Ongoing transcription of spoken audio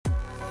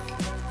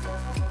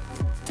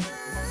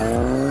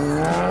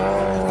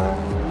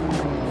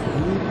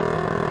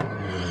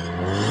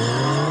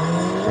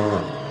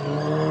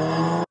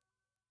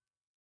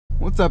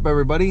What's up,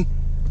 everybody?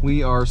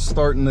 We are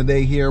starting the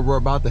day here. We're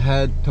about to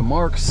head to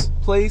Mark's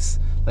place,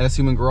 Last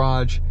Human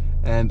Garage,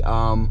 and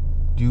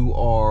do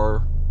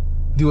our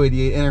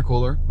DO88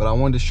 intercooler. But I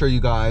wanted to show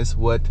you guys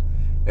what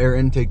air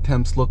intake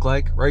temps look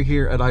like. Right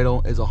here at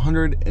idle is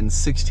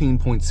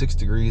 116.6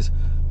 degrees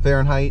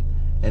Fahrenheit,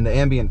 and the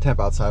ambient temp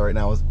outside right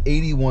now is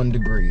 81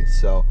 degrees.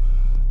 So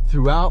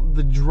throughout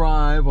the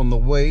drive on the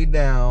way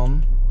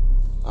down,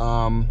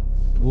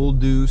 we'll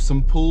do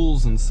some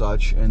pulls and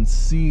such and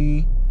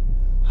see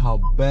how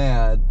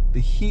bad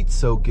the heat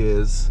soak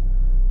is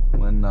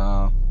when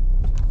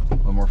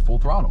we're full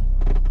throttle,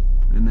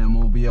 and then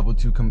we'll be able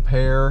to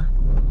compare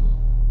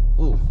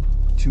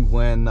to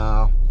when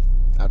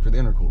after the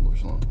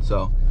intercooler's on.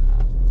 So,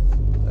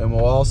 and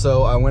we'll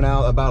also, I went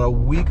out about a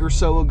week or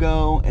so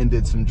ago and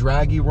did some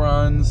draggy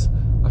runs.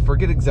 I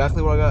forget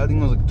exactly what I got. I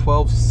think it was like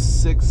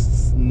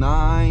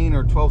 12.69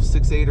 or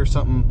 12.68 or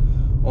something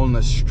on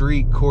the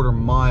street, quarter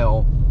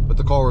mile, but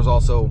the car was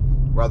also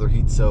rather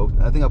heat soaked.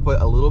 I think I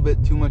put a little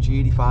bit too much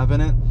E85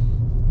 in it,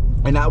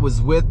 and that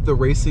was with the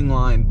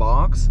Racingline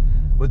box.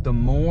 But the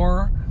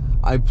more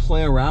I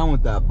play around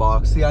with that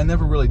box, see, I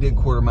never really did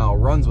quarter mile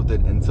runs with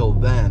it until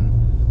then,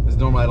 because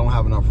normally I don't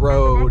have enough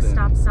road and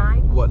stop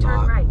sign,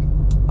 whatnot. Turn right.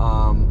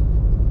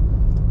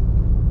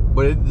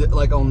 But it,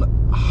 like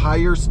on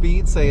higher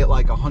speed, say at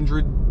like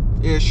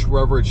 100-ish,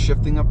 wherever it's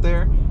shifting up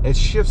there, it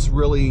shifts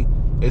really.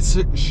 It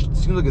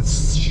seems like it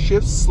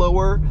shifts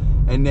slower.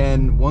 And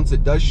then once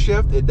it does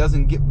shift, it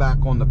doesn't get back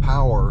on the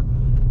power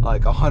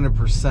like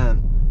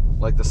 100%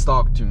 like the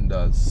stock tune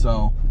does.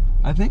 So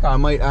I think I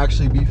might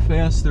actually be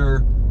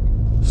faster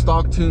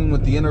stock tune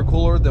with the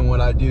intercooler than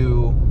what I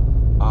do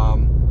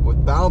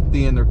without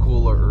the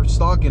intercooler or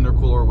stock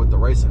intercooler with the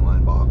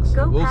Racingline box.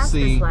 Go we'll past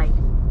see. This light.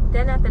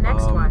 Then at the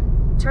next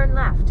one, turn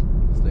left.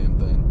 This damn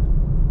thing.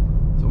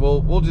 So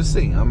we'll just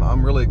see.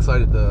 I'm really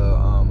excited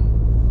to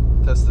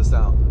test this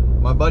out.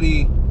 My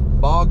buddy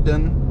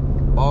Bogdan.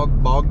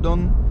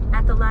 At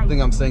the light, I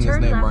think I'm saying his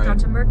name right. Turn left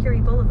onto Mercury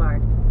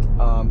Boulevard.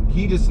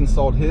 He just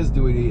installed his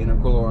DO88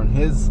 intercooler on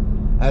his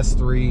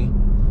S3.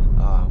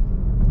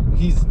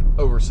 He's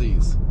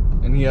overseas,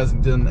 and he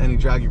hasn't done any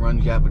draggy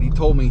runs yet, but he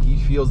told me he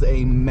feels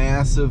a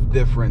massive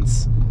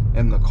difference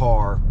in the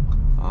car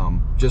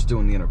just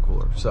doing the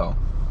intercooler. So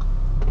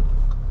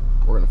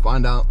we're going to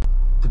find out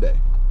today.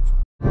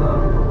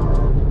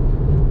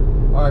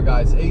 Alright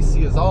guys,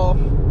 AC is off.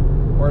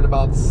 We're at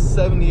about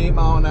 78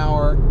 mile an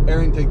hour.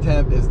 Air intake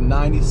temp is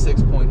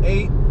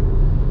 96.8.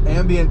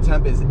 Ambient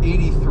temp is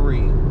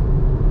 83.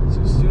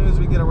 So as soon as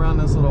we get around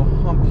this little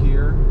hump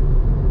here,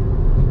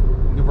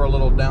 give her a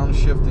little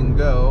downshift and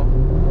go.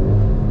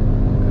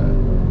 Okay.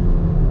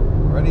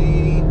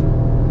 Ready?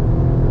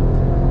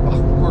 Oh,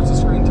 of course the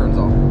screen turns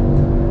off.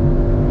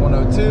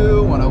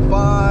 102,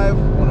 105,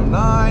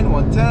 109,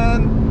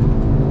 110.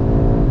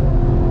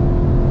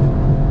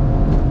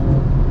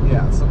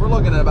 Yeah, so we're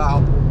looking at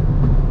about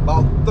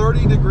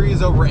 30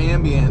 degrees over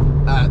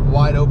ambient at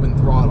wide open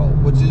throttle,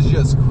 which is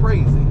just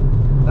crazy.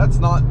 That's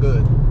not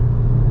good.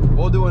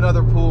 We'll do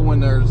another pull when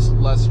there's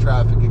less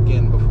traffic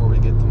again before we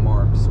get to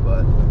Mark's,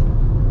 but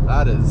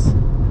that is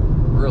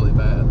really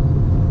bad.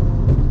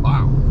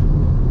 Wow.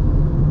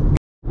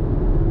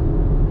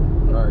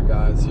 Alright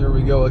guys, here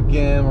we go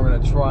again. We're going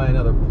to try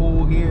another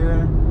pull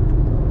here.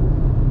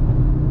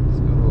 Let's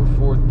go to a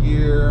fourth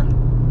gear.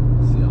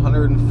 Let's see,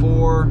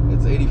 104.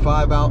 It's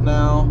 85 out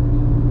now.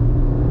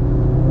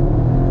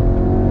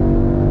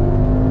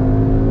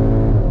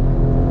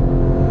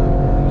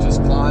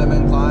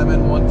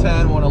 Climbing,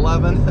 110,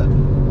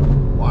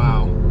 111.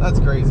 Wow, that's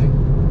crazy.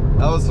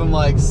 That was from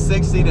like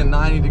 60 to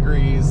 90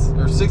 degrees,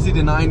 or 60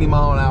 to 90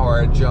 mile an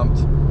hour it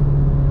jumped.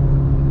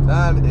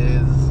 That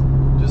is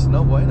just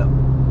no bueno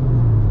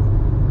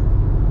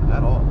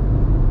at all.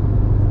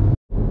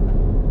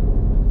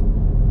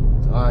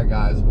 Alright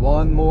guys,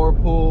 one more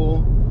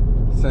pull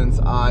since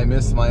I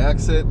missed my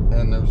exit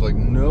and there's like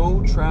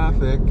no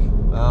traffic.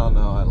 Oh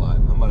no, I lied.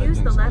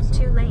 Use the left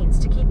 2 lanes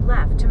to keep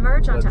left to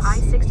merge onto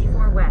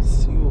I-64 West.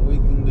 Let's see what we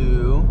can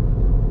do.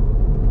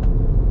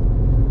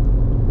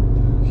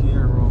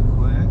 Here real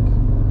quick.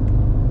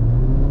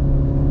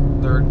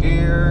 Third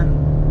gear.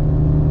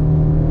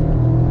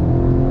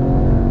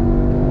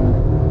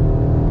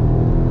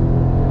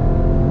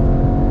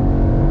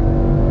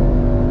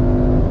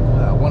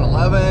 Yeah,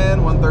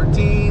 111,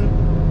 113.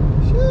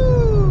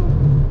 Shoo!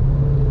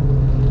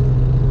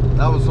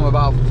 That was from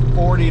about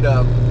 40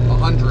 to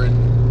 100.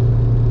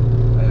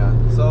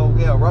 So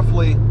yeah,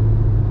 roughly,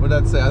 what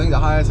did that say? I think the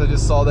highest I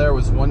just saw there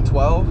was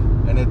 112,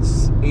 and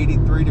it's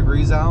 83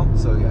 degrees out.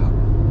 So yeah,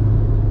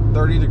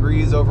 30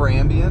 degrees over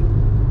ambient.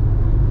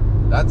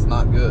 That's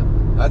not good.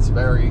 That's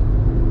very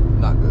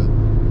not good.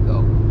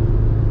 So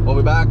we'll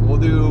be back. We'll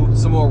do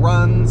some more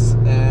runs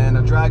and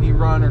a draggy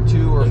run or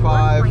 2 or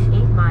 5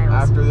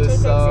 after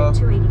this.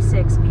 After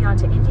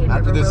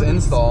this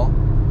install.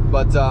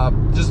 But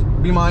just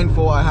be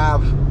mindful. I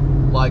have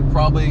like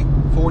probably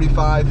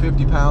 45,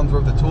 50 pounds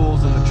worth of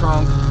tools in the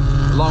trunk,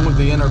 along with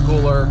the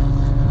intercooler.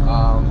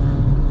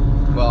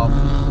 Well,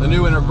 the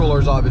new intercooler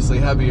is obviously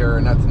heavier,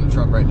 and that's in the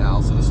trunk right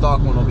now, so the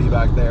stock one will be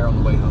back there on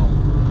the way home.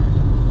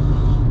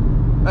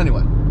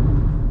 Anyway,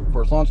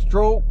 first launch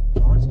control.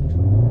 Launch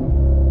control.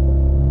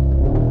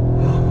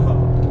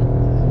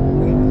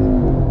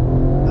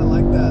 I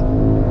like that.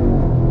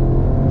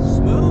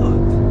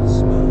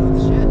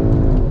 Smooth shit.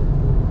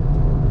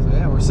 So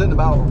yeah, we're sitting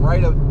about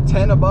right at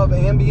 10 above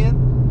ambient.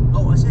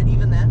 Oh, was it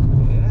even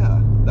then? Yeah,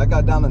 that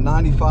got down to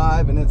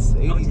 95, and it's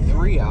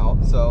 83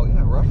 out. So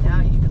yeah, rough.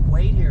 Now you can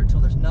wait here until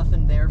there's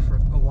nothing there for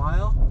a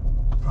while.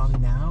 Probably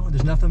now.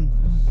 There's nothing.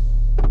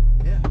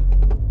 Yeah.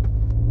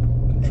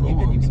 And you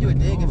can do a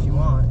dig if you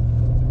want,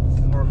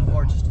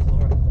 or just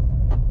floor.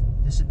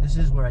 This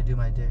is where I do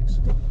my digs.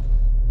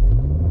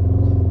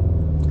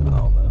 Oh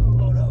no!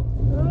 Oh no!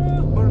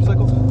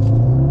 Motorcycle.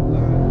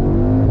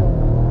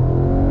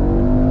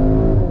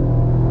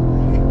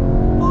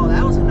 Oh,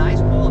 that was a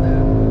nice pull, dude.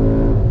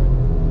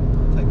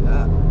 I'll take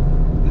that.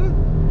 Good.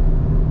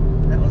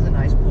 That was a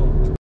nice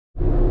pull.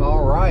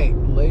 All right,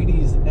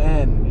 ladies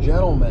and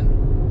gentlemen,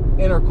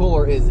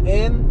 intercooler is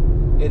in.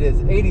 It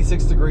is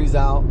 86 degrees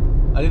out.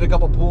 I did a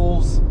couple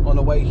pulls on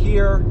the way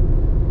here.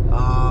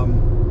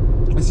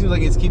 It seems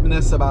like it's keeping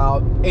us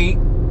about 8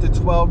 to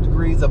 12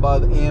 degrees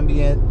above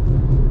ambient.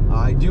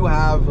 I do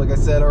have, like I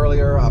said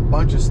earlier, a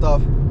bunch of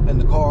stuff in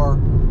the car,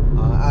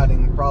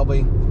 adding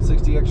probably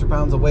 60 extra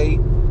pounds of weight.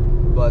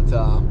 But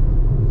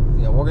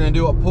yeah, we're gonna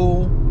do a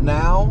pull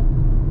now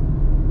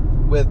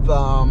with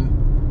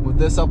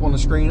this up on the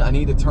screen. I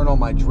need to turn on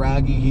my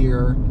draggy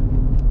here,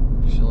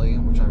 actually,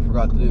 which I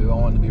forgot to do. I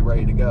wanted to be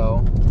ready to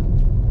go.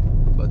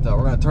 But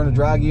we're gonna turn the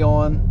draggy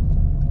on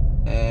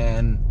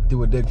and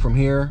do a dig from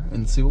here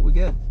and see what we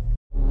get.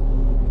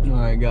 All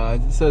right,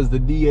 guys, it says the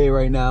DA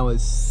right now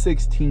is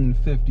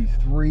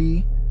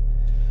 1653.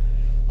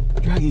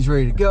 Draggy's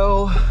ready to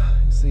go.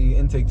 You see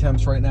intake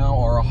temps right now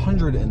are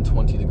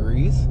 120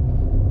 degrees.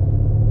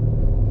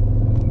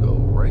 Go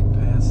right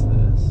past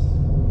this.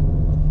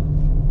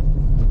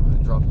 I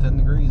dropped 10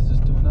 degrees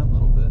just doing that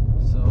little bit,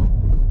 so.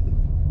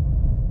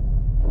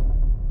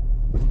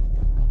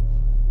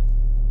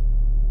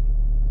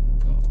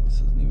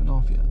 This isn't even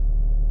off yet.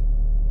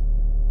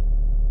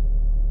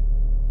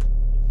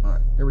 All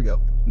right, here we go.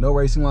 No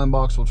racing line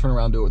box. We'll turn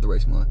around and do it with the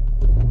racing line.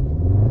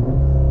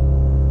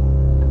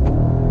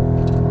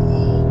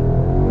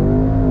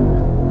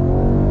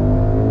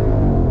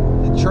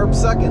 It chirps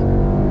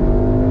second.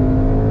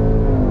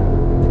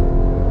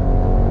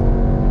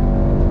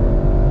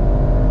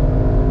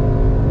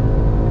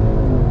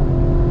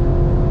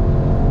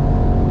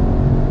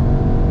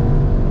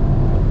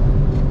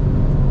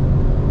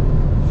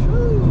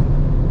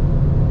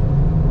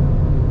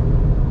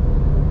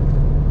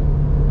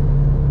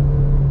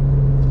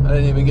 I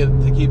didn't even get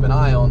to keep an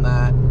eye on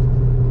that.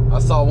 I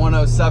saw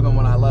 107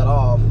 when I let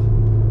off,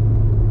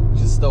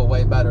 which is still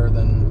way better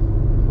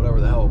than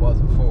whatever the hell it was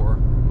before.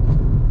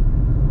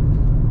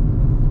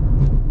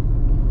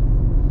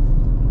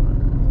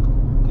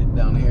 Get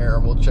down here,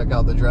 we'll check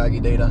out the draggy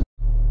data.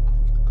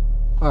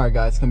 Alright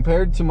guys,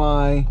 compared to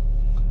my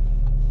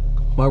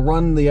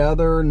run the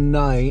other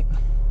night,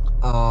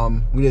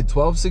 we did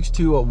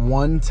 12.62 at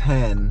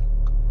 110.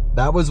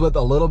 That was with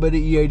a little bit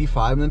of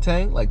E85 in the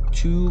tank, like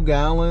 2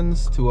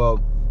 gallons to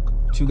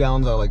 2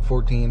 gallons are like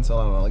 14, so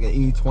I don't know, like an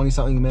E20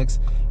 something mix,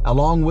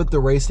 along with the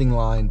racing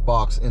line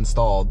box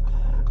installed.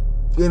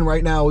 And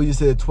right now we just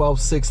did a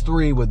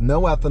 12.63 with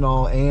no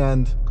ethanol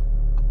and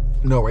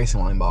no racing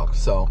line box.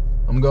 So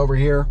I'm gonna go over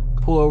here,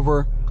 pull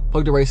over,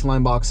 plug the racing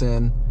line box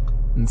in,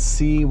 and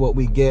see what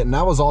we get. And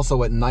that was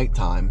also at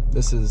nighttime.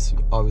 This is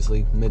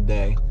obviously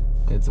midday.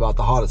 It's about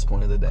the hottest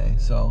point of the day.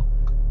 So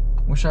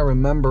wish I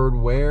remembered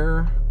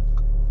where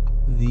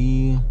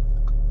the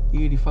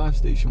E85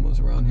 station was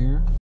around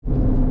here.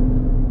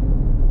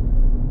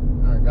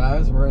 Alright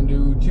guys, we're gonna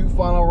do 2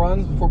 final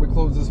runs before we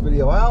close this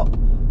video out.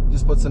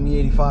 Just put some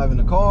E85 in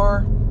the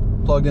car,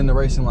 plugged in the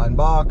racing line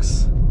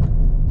box.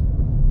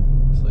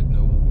 Looks like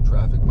no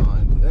traffic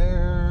behind me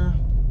there.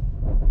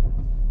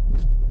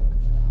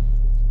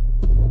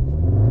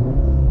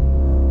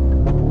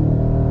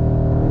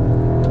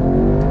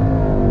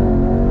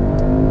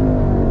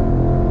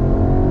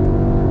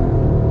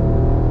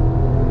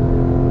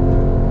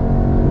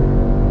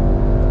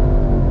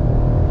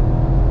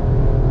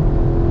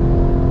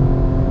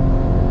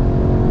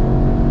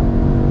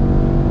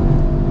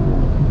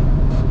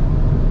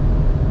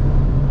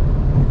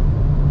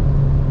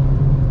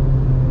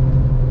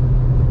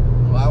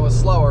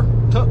 Slower.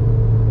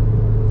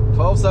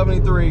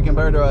 12.73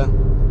 compared to a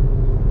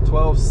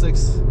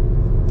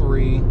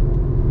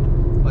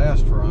 12.63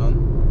 last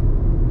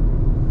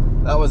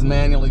run. That was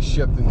manually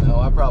shifting though.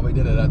 I probably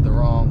did it at the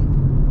wrong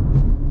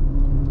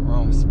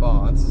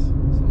spots.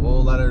 So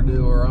we'll let her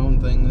do her own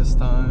thing this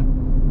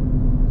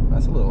time.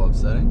 That's a little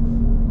upsetting.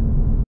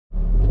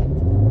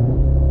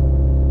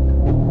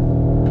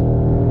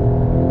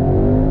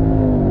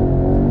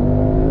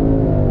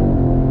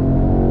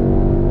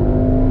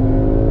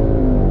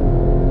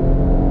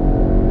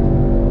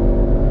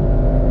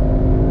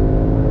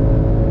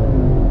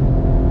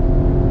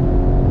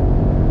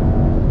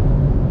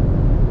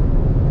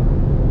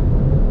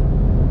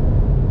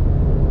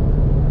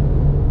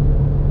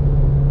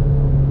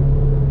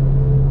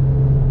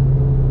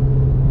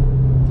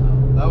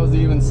 was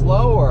even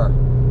slower.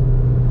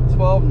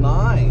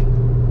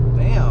 12.9.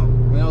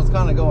 Damn. You know, it's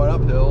kind of going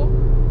uphill.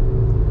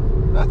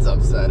 That's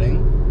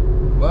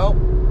upsetting. Well,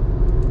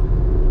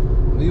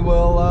 we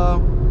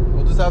will.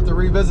 We'll just have to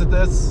revisit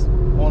this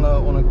on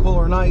a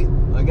cooler night,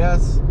 I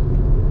guess.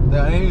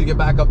 Then I need to get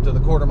back up to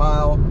the quarter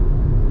mile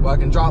where I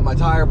can drop my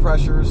tire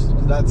pressures.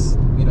 That's,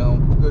 you know,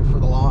 good for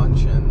the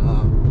launch, and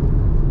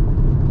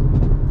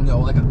you know,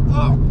 like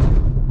a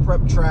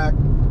prep track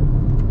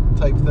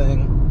type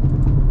thing.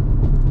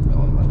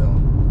 What am I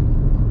doing?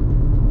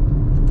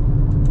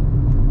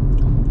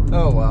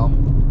 Oh well.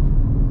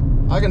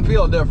 I can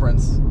feel a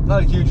difference.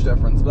 Not a huge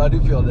difference, but I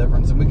do feel a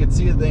difference. And we can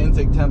see that the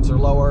intake temps are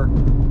lower.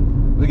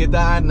 We get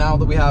that now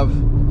that we have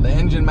the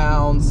engine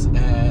mounts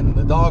and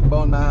the dog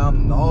bone mount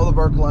and all the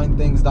Verkline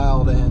things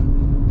dialed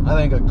in. I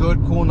think a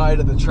good, cool night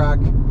at the track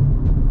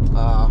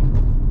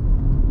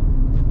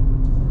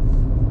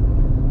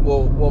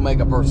will make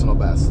a personal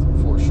best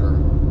for sure.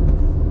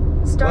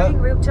 Starting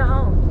route to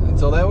home. And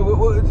so that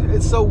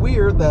it's so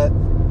weird that,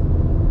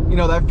 you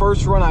know, that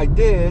first run I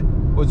did,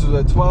 which was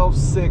a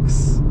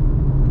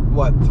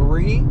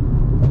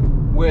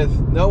 12.6.3 with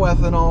no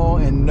ethanol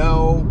and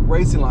no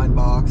Racingline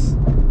box,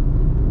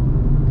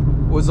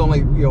 was only,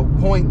 you know,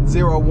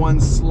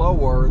 0.01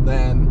 slower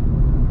than,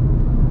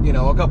 you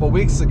know, a couple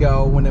weeks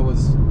ago when it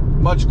was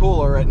much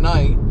cooler at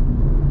night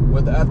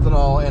with the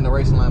ethanol and the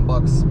Racingline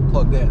box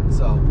plugged in.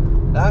 So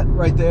that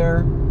right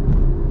there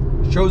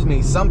shows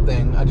me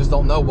something. I just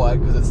don't know what,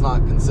 because it's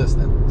not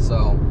consistent.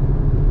 So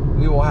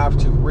we will have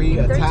to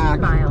re-attack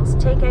 13 miles,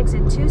 take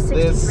exit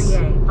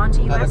 263A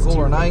onto at a US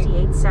cooler night.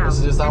 258 South. This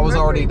is just, I was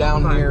already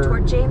down here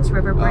toward James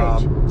River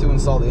Bridge to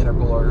install the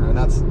intercooler, and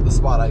that's the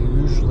spot I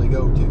usually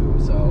go to.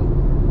 So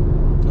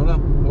I don't know.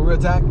 We'll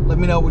re-attack. Let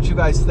me know what you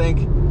guys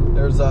think.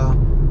 There's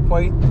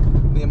quite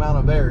the amount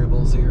of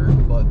variables here,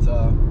 but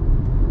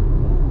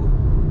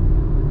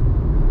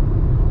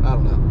I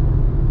don't know.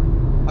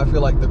 I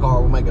feel like the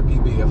car will make a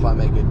PB if I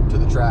make it to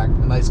the track.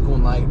 A nice cool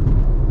night.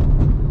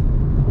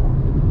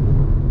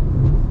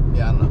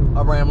 Yeah, I don't know.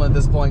 I'm rambling at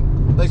this point.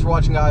 Thanks for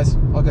watching, guys.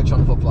 I'll catch you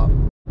on the flip-flop.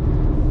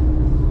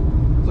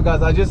 So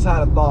guys, I just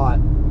had a thought.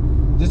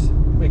 Just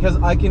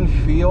because I can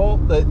feel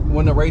that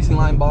when the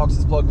Racingline box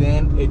is plugged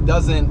in, it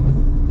doesn't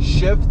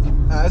shift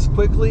as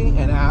quickly,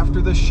 and after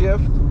the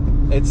shift,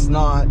 it's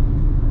not,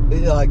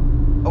 like,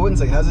 I wouldn't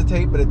say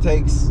hesitate, but it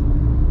takes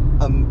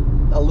a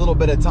little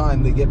bit of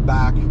time to get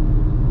back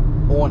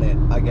on it,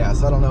 I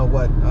guess. I don't know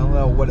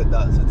what it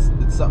does.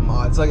 It's something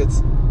odd. It's like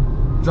it's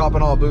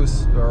dropping all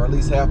boosts, or at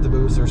least half the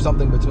boost, or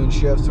something between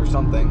shifts or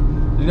something.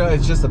 You know,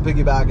 it's just a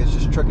piggyback. It's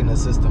just tricking the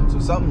system. So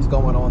something's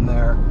going on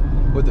there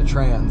with the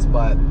trans.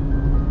 But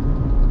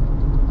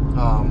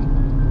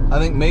I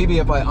think maybe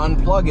if I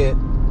unplug it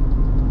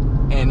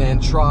and then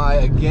try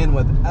again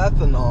with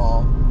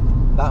ethanol,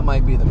 that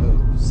might be the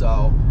move.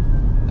 So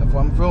if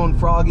I'm feeling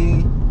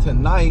froggy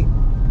tonight,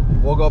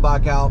 we'll go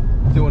back out,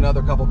 do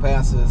another couple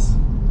passes.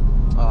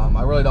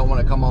 I really don't want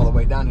to come all the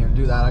way down here and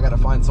do that. I got to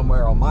find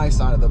somewhere on my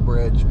side of the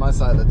bridge, my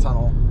side of the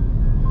tunnel,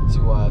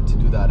 to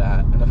do that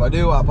at. And if I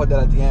do, I'll put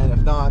that at the end.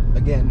 If not,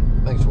 again,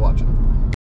 thanks for watching.